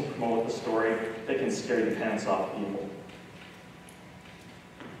willing to promote a story that can scare the pants off people.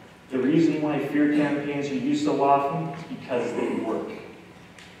 The reason why fear campaigns are used so often is because they work.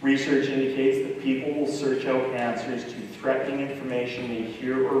 Research indicates that people will search out answers to threatening information they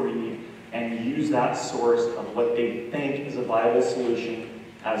hear or read and use that source of what they think is a viable solution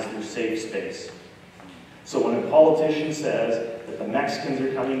as their safe space. So when a politician says that the Mexicans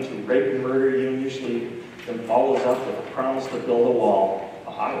are coming to rape and murder you in your sleep, then follows up with a promise to build a wall,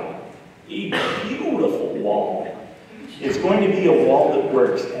 a high wall, a beautiful wall. It's going to be a wall that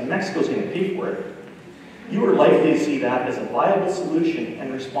works, and Mexico's going to pay for it. You are likely to see that as a viable solution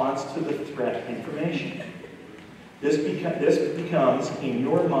in response to the threat information. This becomes, in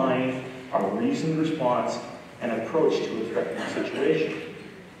your mind, a reasoned response and approach to a threatening situation.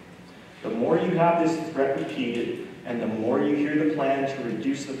 The more you have this threat repeated, and the more you hear the plan to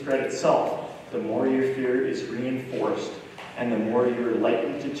reduce the threat itself, the more your fear is reinforced, and the more you're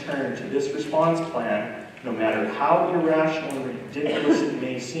likely to turn to this response plan, no matter how irrational and ridiculous it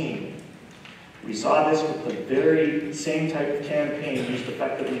may seem. We saw this with the very same type of campaign used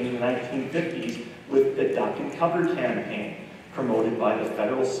effectively in the 1950s with the Duck and Cover campaign, promoted by the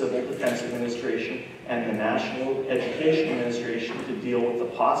Federal Civil Defense Administration and the National Education Administration to deal with the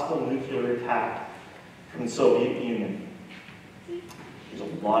possible nuclear attack from the Soviet Union. There's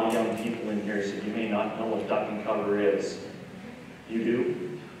a lot of young people in here, so you may not know what Duck and Cover is. You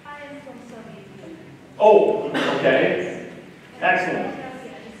do? I am from Soviet Union. Oh, okay. Excellent.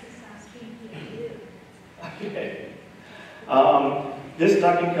 Okay. This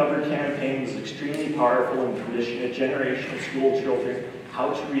duck and cover campaign was extremely powerful in conditioning a generation of school children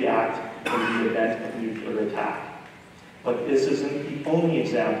how to react in the event of nuclear attack. But this isn't the only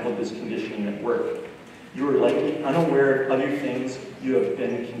example of this conditioning at work. You are likely unaware of other things you have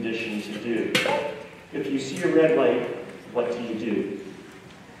been conditioned to do. If you see a red light, what do you do?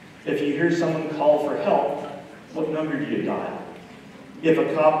 If you hear someone call for help, what number do you dial? If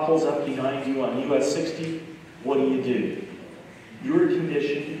a cop pulls up behind you on US 60, what do you do? You are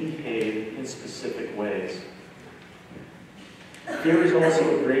conditioned to behave in specific ways. Fear is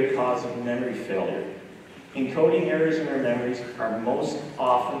also a great cause of memory failure. Encoding errors in our memories are most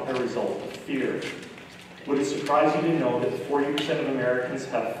often a result of fear. Would it surprise you to know that 40% of Americans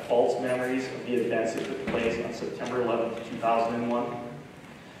have false memories of the events that took place on September 11, 2001?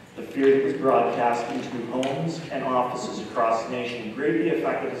 The fear that was broadcast into homes and offices across the nation greatly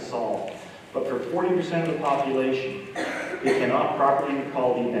affected us all. But for 40% of the population, they cannot properly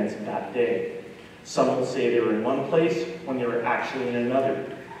recall the events of that day. Some will say they were in one place when they were actually in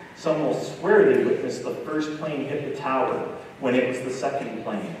another. Some will swear they witnessed the first plane hit the tower when it was the second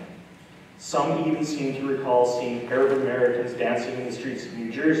plane. Some even seem to recall seeing Arab Americans dancing in the streets of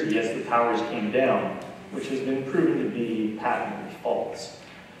New Jersey as the towers came down, which has been proven to be patently false.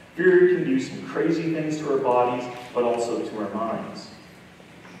 Fear can do some crazy things to our bodies, but also to our minds.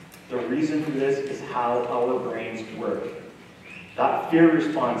 The reason for this is how our brains work. That fear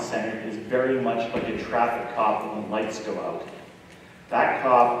response center is very much like a traffic cop when the lights go out. That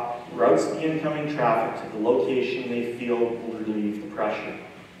cop routes the incoming traffic to the location they feel will relieve the pressure.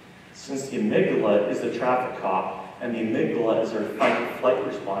 Since the amygdala is the traffic cop and the amygdala is our fight-or-flight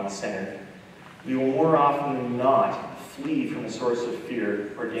response center, we will more often than not flee from a source of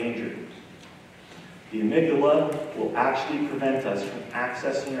fear or danger. The amygdala will actually prevent us from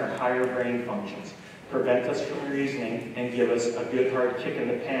accessing our higher brain functions, prevent us from reasoning, and give us a good hard kick in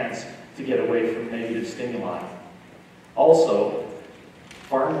the pants to get away from negative stimuli. Also,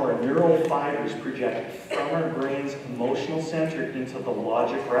 far more neural fibers project from our brain's emotional center into the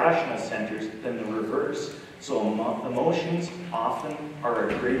logic rational centers than the reverse. So emotions often are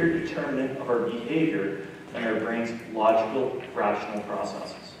a greater determinant of our behavior than our brain's logical rational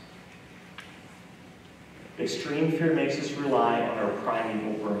processes. Extreme fear makes us rely on our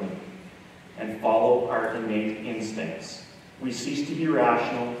primeval brain and follow our innate instincts. We cease to be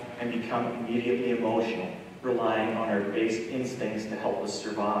rational and become immediately emotional, relying on our base instincts to help us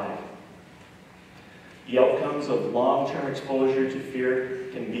survive. The outcomes of long-term exposure to fear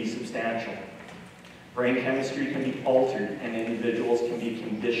can be substantial. Brain chemistry can be altered and individuals can be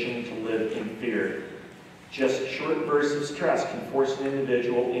conditioned to live in fear. Just short bursts of stress can force an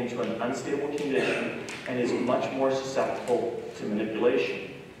individual into an unstable condition and is much more susceptible to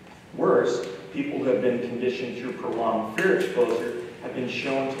manipulation. Worse, people who have been conditioned through prolonged fear exposure have been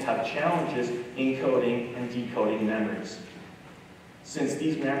shown to have challenges encoding and decoding memories. Since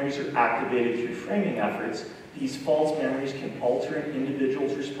these memories are activated through framing efforts, these false memories can alter an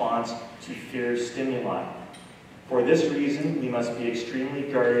individual's response to fear stimuli. For this reason, we must be extremely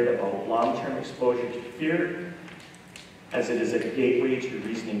guarded about long-term exposure to fear, as it is a gateway to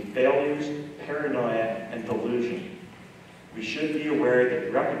reasoning failures, paranoia, and delusion. We should be aware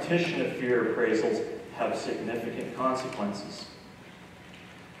that repetition of fear appraisals have significant consequences.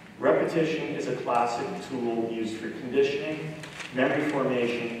 Repetition is a classic tool used for conditioning, memory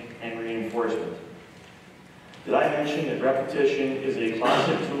formation, and reinforcement. Did I mention that repetition is a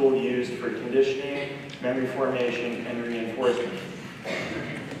classic tool used for conditioning, memory formation, and reinforcement?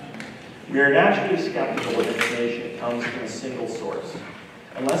 We are naturally skeptical of information that comes from a single source.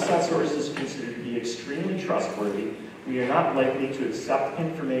 Unless that source is considered to be extremely trustworthy, we are not likely to accept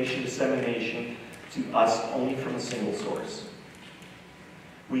information dissemination to us only from a single source.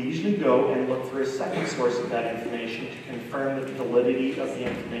 We usually go and look for a second source of that information to confirm the validity of the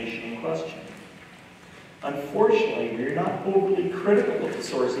information in question. Unfortunately, we are not overly critical of the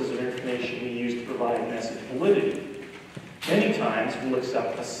sources of information we use to provide message validity. Many times, we'll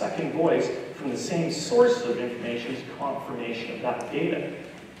accept a second voice from the same source of information as confirmation of that data.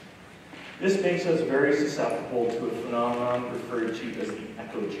 This makes us very susceptible to a phenomenon referred to as the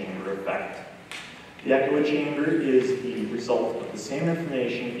echo chamber effect. The echo chamber is the result of the same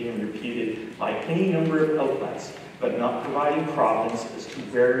information being repeated by any number of outlets, but not providing provenance as to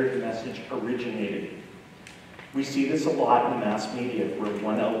where the message originated. We see this a lot in mass media, where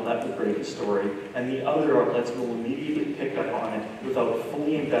one outlet will break a story, and the other outlets will immediately pick up on it without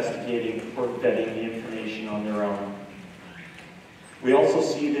fully investigating or vetting the information on their own. We also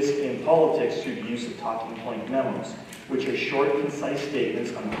see this in politics through the use of talking point memos, which are short, concise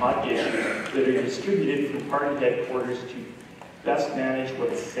statements on hot issues that are distributed from party headquarters to best manage what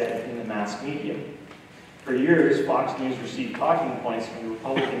is said in the mass media. For years, Fox News received talking points from the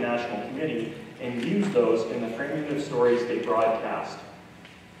Republican National Committee and used those in the framing of stories they broadcast.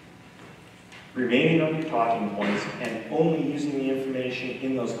 Remaining on your talking points and only using the information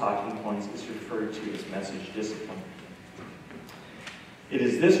in those talking points is referred to as message discipline. It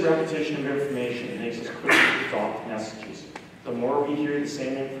is this repetition of information that makes us quick to adopt messages. The more we hear the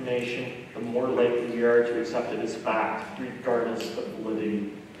same information, the more likely we are to accept it as fact, regardless of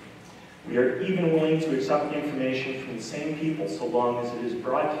validity. We are even willing to accept the information from the same people so long as it is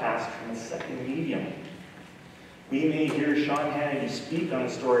broadcast from a second medium. We may hear Sean Hannity speak on a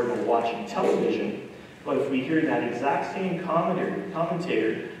story while watching television, but if we hear that exact same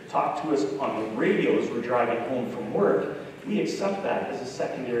commentator talk to us on the radio as we're driving home from work, we accept that as a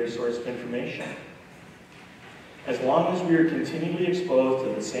secondary source of information. As long as we are continually exposed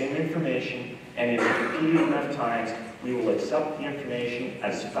to the same information and it is repeated enough times, we will accept the information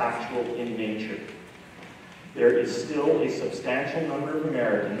as factual in nature. There is still a substantial number of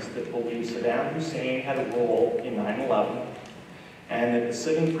Americans that believe Saddam Hussein had a role in 9/11 and that the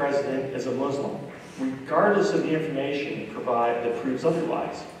sitting president is a Muslim, regardless of the information that proves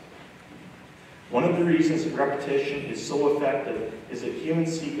otherwise. One of the reasons that repetition is so effective is that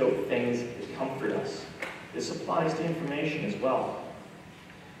humans seek out things that comfort us. This applies to information as well.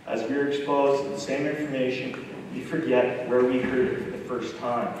 As we are exposed to the same information, we forget where we heard it for the first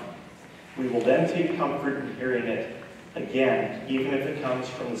time. We will then take comfort in hearing it again, even if it comes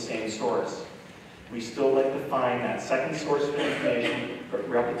from the same source. We still like to find that second source of information, but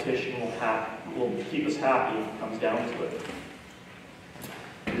repetition will keep us happy if it comes down to it.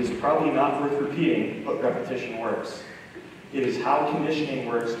 It is probably not worth repeating, but repetition works. It is how conditioning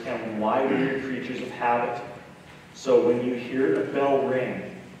works and why we are creatures of habit. So when you hear a bell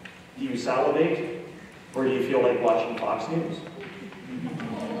ring, do you salivate or do you feel like watching Fox News?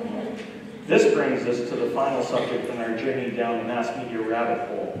 This brings us to the final subject in our journey down the mass media rabbit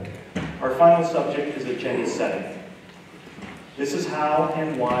hole. Our final subject is agenda setting. This is how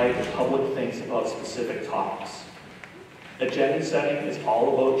and why the public thinks about specific topics. Agenda setting is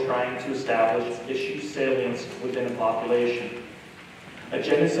all about trying to establish issue salience within a population.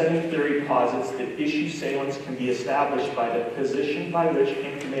 Agenda setting theory posits that issue salience can be established by the position by which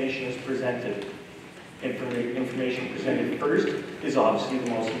information is presented. Information presented first is obviously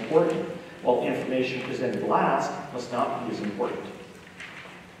the most important, while information presented last must not be as important.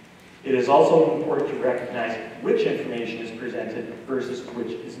 It is also important to recognize which information is presented versus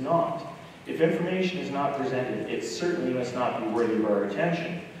which is not. If information is not presented, it certainly must not be worthy of our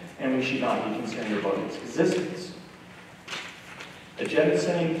attention, and we should not be concerned about its existence. Agenda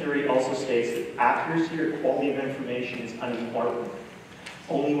setting theory also states that accuracy or quality of information is unimportant.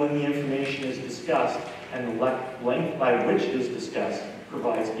 Only when the information is discussed and the length by which it is discussed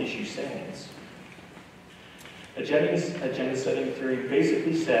provides issue salience. Agenda setting theory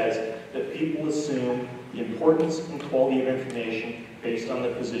basically says that people assume the importance and quality of information based on the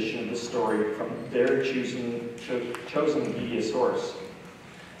position of the story from their chosen media source.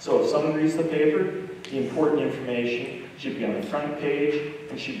 So if someone reads the paper, the important information should be on the front page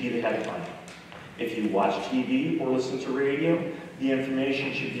and should be the headline. If you watch TV or listen to radio, the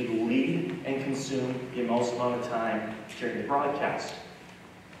information should be the lead and consume the most amount of time during the broadcast.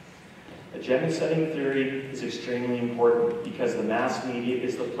 Agenda setting theory is extremely important because the mass media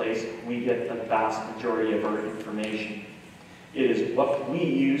is the place we get the vast majority of our information. It is what we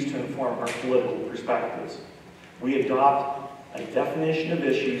use to inform our political perspectives. We adopt a definition of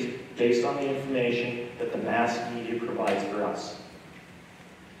issues based on the information that the mass media provides for us.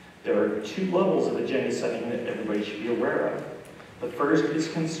 There are two levels of agenda setting that everybody should be aware of. The first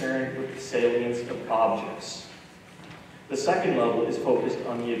is concerned with the salience of objects. The second level is focused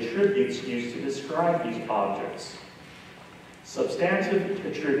on the attributes used to describe these objects. Substantive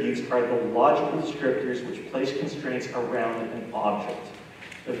attributes are the logical descriptors which place constraints around an object.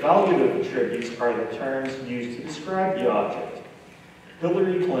 Evaluative attributes are the terms used to describe the object.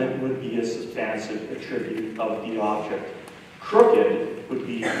 Hillary Clinton would be a substantive attribute of the object. Crooked would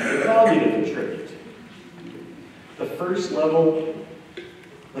be an evaluative attribute. The first level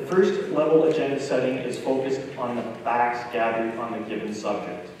agenda setting is focused on the facts gathered on the given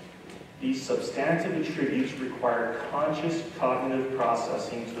subject. These substantive attributes require conscious cognitive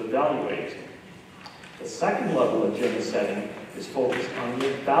processing to evaluate. The second level agenda setting is focused on the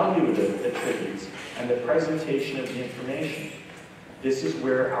evaluative attributes and the presentation of the information. This is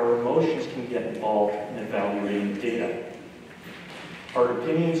where our emotions can get involved in evaluating the data. Our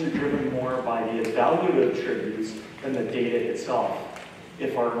opinions are driven more by the evaluative attributes than the data itself.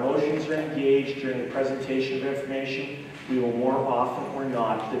 If our emotions are engaged during the presentation of information, we will more often or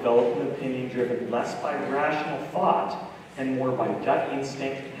not develop an opinion driven less by rational thought and more by gut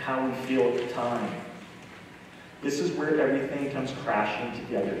instinct and how we feel at the time. This is where everything comes crashing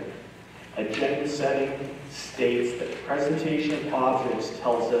together. Agenda setting states that presentation of objects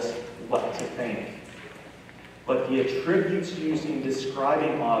tells us what to think. But the attributes used in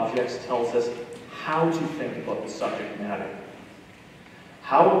describing objects tells us how to think about the subject matter.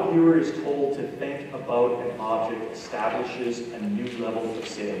 How a viewer is told to think about an object establishes a new level of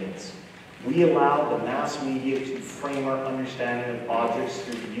salience. We allow the mass media to frame our understanding of objects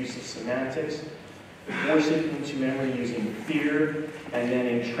through the use of semantics, force it into memory using fear, and then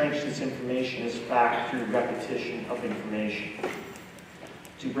entrench this information as fact through repetition of information.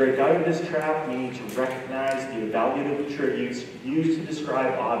 To break out of this trap, we need to recognize the evaluative attributes used to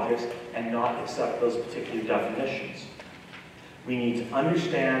describe objects and not accept those particular definitions. We need to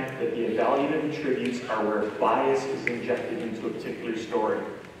understand that the evaluative attributes are where bias is injected into a particular story.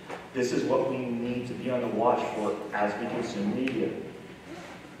 This is what we need to be on the watch for as we consume media.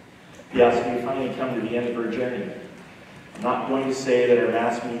 Yes, we finally come to the end of our journey. I'm not going to say that our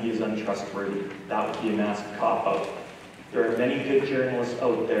mass media is untrustworthy. That would be a massive cop-out. There are many good journalists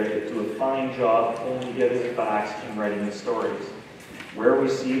out there that do a fine job pulling together the facts and writing the stories. Where we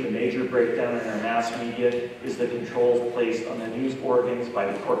see the major breakdown in our mass media is the controls placed on the news organs by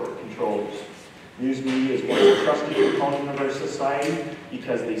the corporate controllers. News media is once a trusted component of our society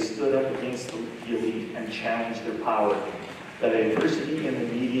because they stood up against the elite and challenged their power. The diversity in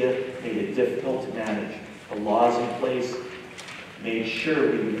the media made it difficult to manage. The laws in place made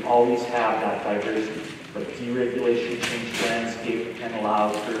sure we would always have that diversity, but deregulation changed the landscape and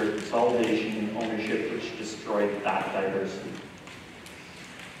allowed for consolidation and ownership, which destroyed that diversity.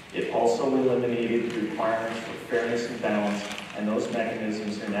 It also eliminated the requirements for fairness and balance, and those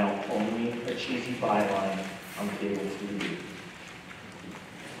mechanisms are now only a cheesy byline on cable TV.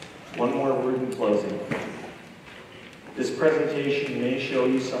 One more word in closing. This presentation may show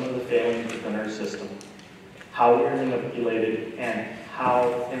you some of the failings within our system, how we are manipulated, and how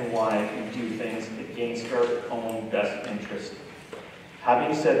and why we do things against our own best interest.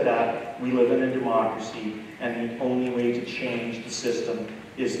 Having said that, we live in a democracy, and the only way to change the system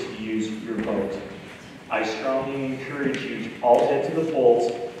is to use your vote. I strongly encourage you to all head to the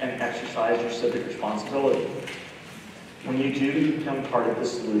polls and exercise your civic responsibility. When you do, you become part of the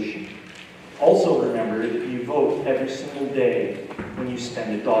solution. Also remember that you vote every single day when you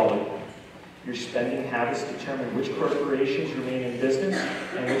spend $1. Your spending habits determine which corporations remain in business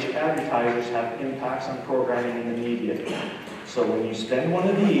and which advertisers have impacts on programming in the media. So when you spend one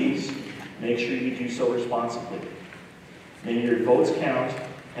of these, make sure you do so responsibly. May your votes count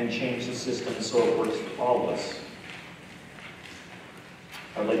and change the system so it works for all of us.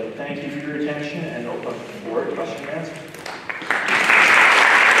 I'd like to thank you for your attention and open up the board question and answer.